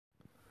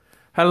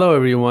Hello,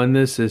 everyone.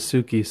 This is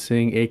Suki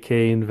Singh,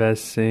 aka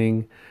Invest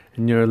Singh,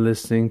 and you're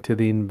listening to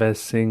the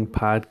Invest Singh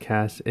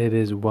podcast. It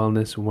is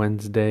Wellness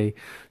Wednesday,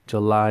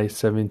 July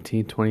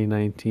 17,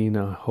 2019.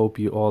 I hope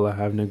you all are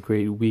having a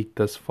great week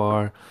thus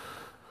far.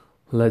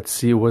 Let's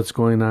see what's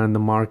going on in the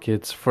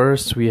markets.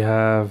 First, we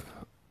have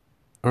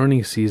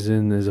earnings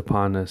season is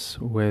upon us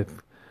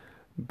with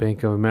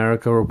Bank of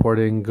America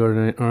reporting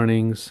good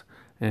earnings,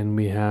 and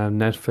we have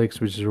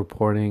Netflix, which is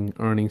reporting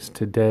earnings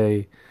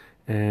today,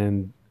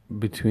 and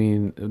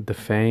between the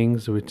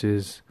FANGs, which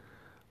is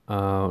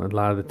a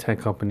lot of the tech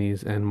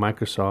companies, and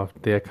Microsoft,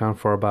 they account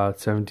for about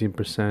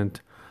 17%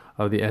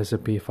 of the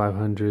S&P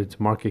 500's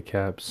market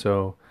cap.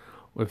 So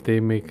if they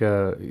make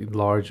a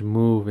large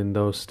move in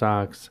those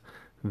stocks,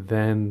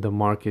 then the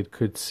market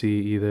could see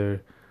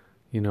either,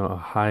 a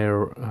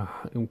higher,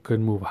 could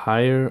move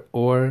higher,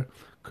 or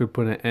could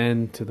put an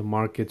end to the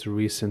market's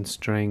recent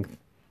strength.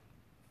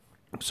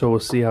 So we'll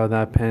see how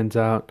that pans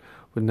out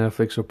with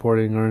Netflix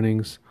reporting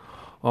earnings.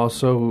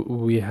 Also,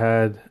 we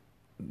had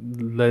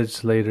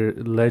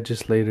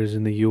legislators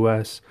in the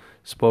U.S.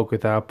 spoke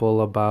with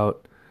Apple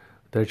about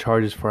their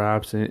charges for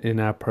apps and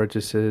in-app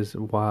purchases,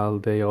 while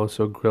they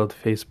also grilled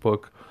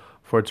Facebook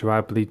for its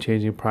rapidly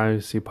changing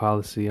privacy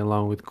policy,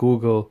 along with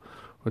Google,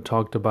 who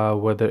talked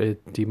about whether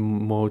it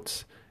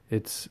demotes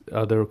its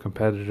other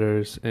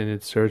competitors in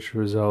its search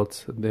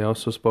results. They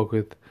also spoke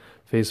with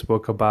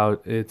Facebook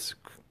about its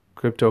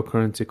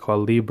cryptocurrency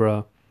called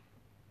Libra,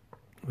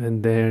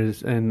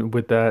 and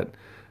with that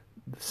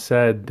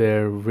said,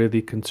 they're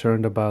really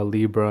concerned about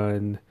Libra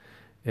and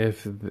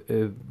if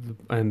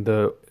and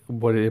the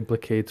what it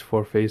implicates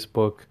for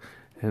Facebook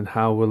and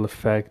how it will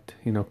affect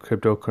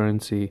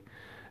cryptocurrency,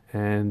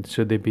 and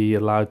should they be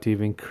allowed to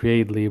even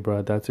create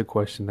Libra. That's a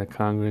question that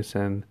Congress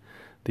and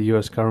the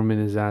U.S.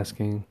 government is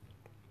asking.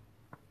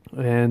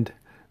 And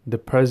the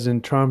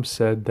President Trump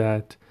said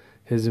that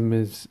his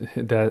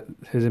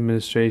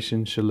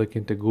administration should look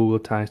into Google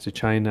ties to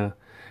China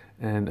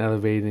and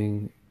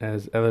elevating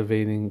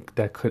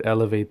that could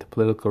elevate the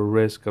political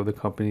risk of the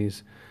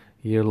company's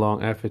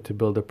year-long effort to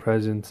build a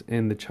presence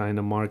in the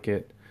China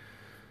market.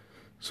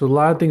 So a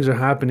lot of things are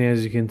happening,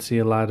 as you can see.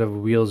 A lot of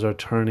wheels are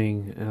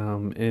turning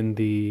in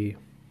the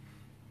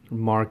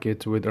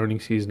markets with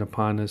earnings season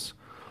upon us.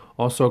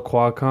 Also,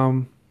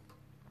 Qualcomm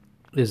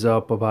is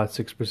up about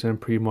 6%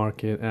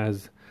 pre-market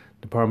as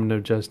Department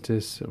of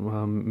Justice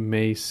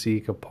may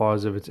seek a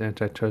pause of its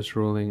antitrust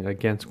ruling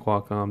against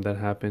Qualcomm that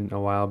happened a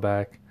while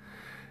back.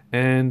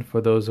 And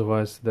for those of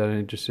us that are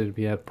interested,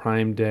 we had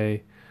Prime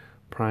Day.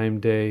 Prime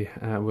Day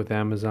with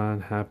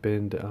Amazon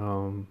happened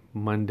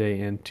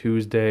Monday and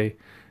Tuesday,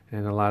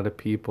 and a lot of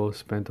people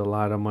spent a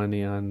lot of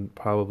money on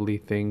probably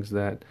things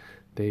that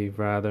they'd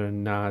rather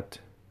not,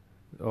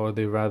 or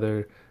they're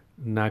rather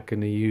not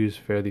going to use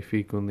fairly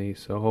frequently.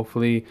 So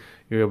hopefully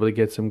you're able to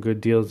get some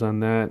good deals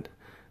on that.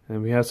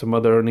 And we have some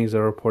other earnings that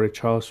are reported.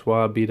 Charles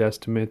Schwab beat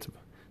estimates,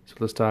 so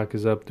the stock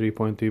is up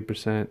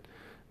 3.3%.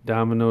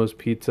 Domino's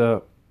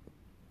Pizza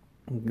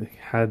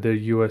had their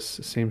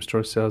U.S.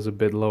 same-store sales a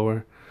bit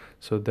lower,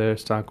 so their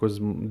stock was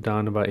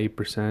down about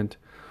 8%.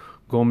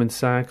 Goldman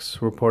Sachs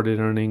reported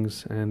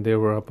earnings, and they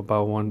were up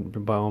about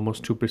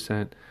almost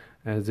 2%,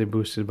 as they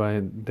boosted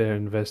by their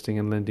investing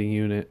and lending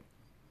unit.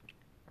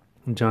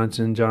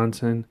 Johnson &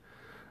 Johnson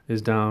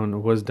was down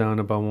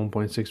about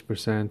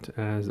 1.6%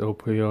 as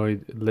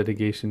opioid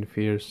litigation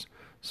fears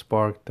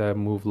sparked that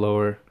move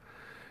lower.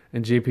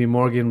 And JP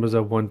Morgan was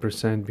up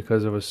 1%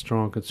 because of a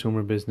strong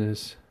consumer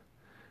business,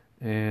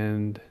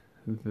 and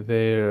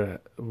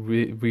their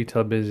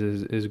retail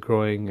business is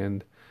growing,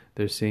 and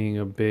they're seeing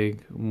a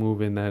big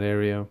move in that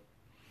area.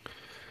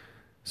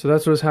 So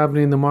that's what's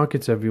happening in the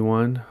markets,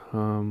 everyone. If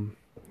you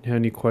have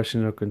any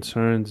questions or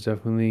concerns,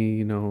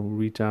 definitely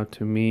reach out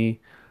to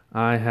me.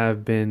 I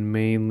have been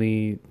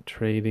mainly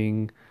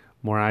trading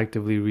more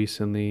actively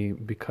recently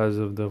because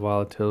of the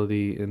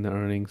volatility in the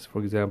earnings.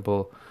 For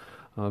example,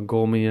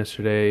 Goldman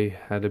yesterday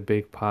had a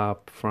big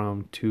pop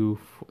from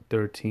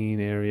 213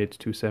 area to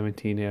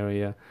 217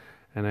 area,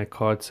 and I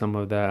caught some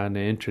of that on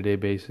an intraday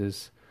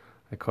basis.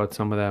 I caught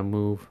some of that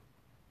move,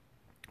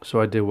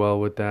 so I did well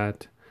with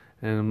that.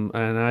 And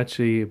I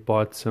actually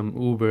bought some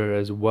Uber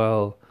as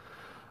well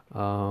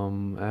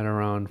at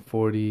around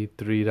 $43,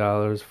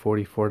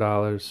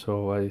 $44.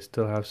 So I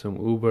still have some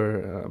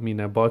Uber.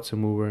 I bought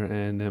some Uber,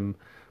 and I'm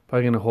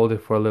probably going to hold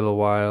it for a little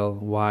while.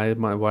 Why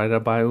did I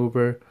buy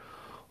Uber?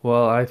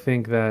 Well, I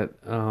think that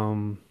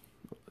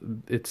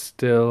it's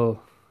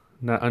still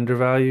not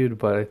undervalued,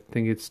 but I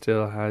think it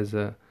still has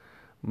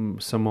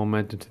some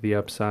momentum to the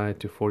upside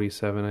to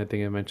 47. I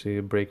think eventually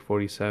it'll break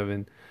 47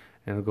 and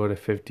it'll go to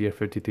 $50 or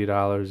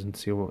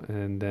 $53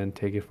 and then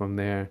take it from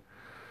there.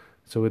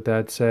 So with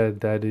that said,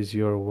 that is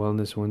your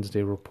Wellness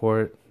Wednesday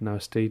report. Now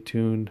stay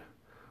tuned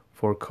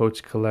for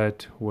Coach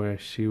Colette, where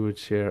she would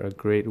share a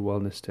great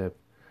wellness tip.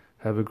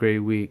 Have a great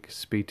week.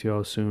 Speak to you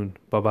all soon.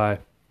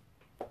 Bye-bye.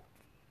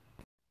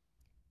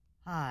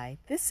 Hi,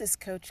 this is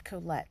Coach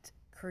Colette,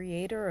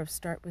 creator of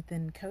Start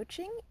Within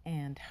Coaching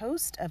and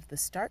host of the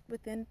Start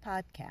Within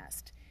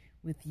podcast,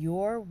 with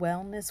your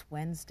Wellness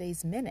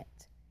Wednesdays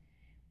Minute.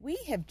 We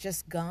have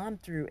just gone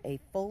through a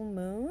full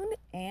moon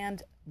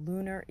and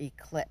lunar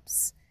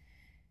eclipse.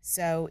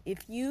 So if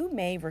you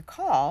may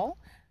recall,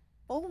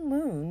 full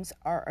moons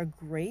are a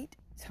great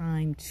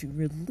time to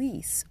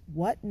release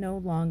what no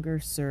longer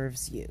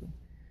serves you.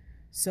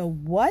 So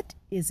what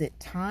is it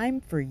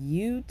time for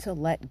you to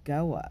let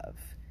go of?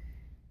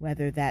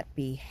 Whether that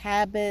be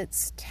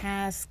habits,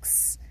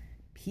 tasks,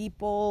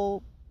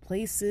 people,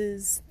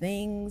 places,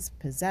 things,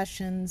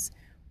 possessions,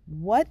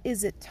 what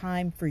is it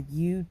time for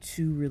you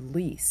to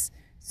release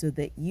so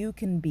that you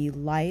can be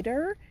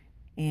lighter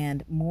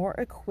and more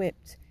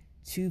equipped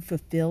to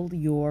fulfill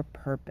your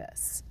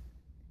purpose?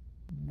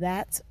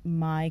 That's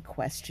my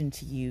question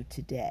to you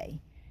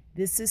today.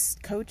 This is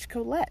Coach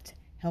Colette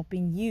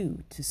helping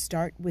you to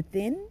start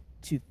within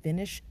to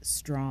finish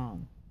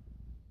strong.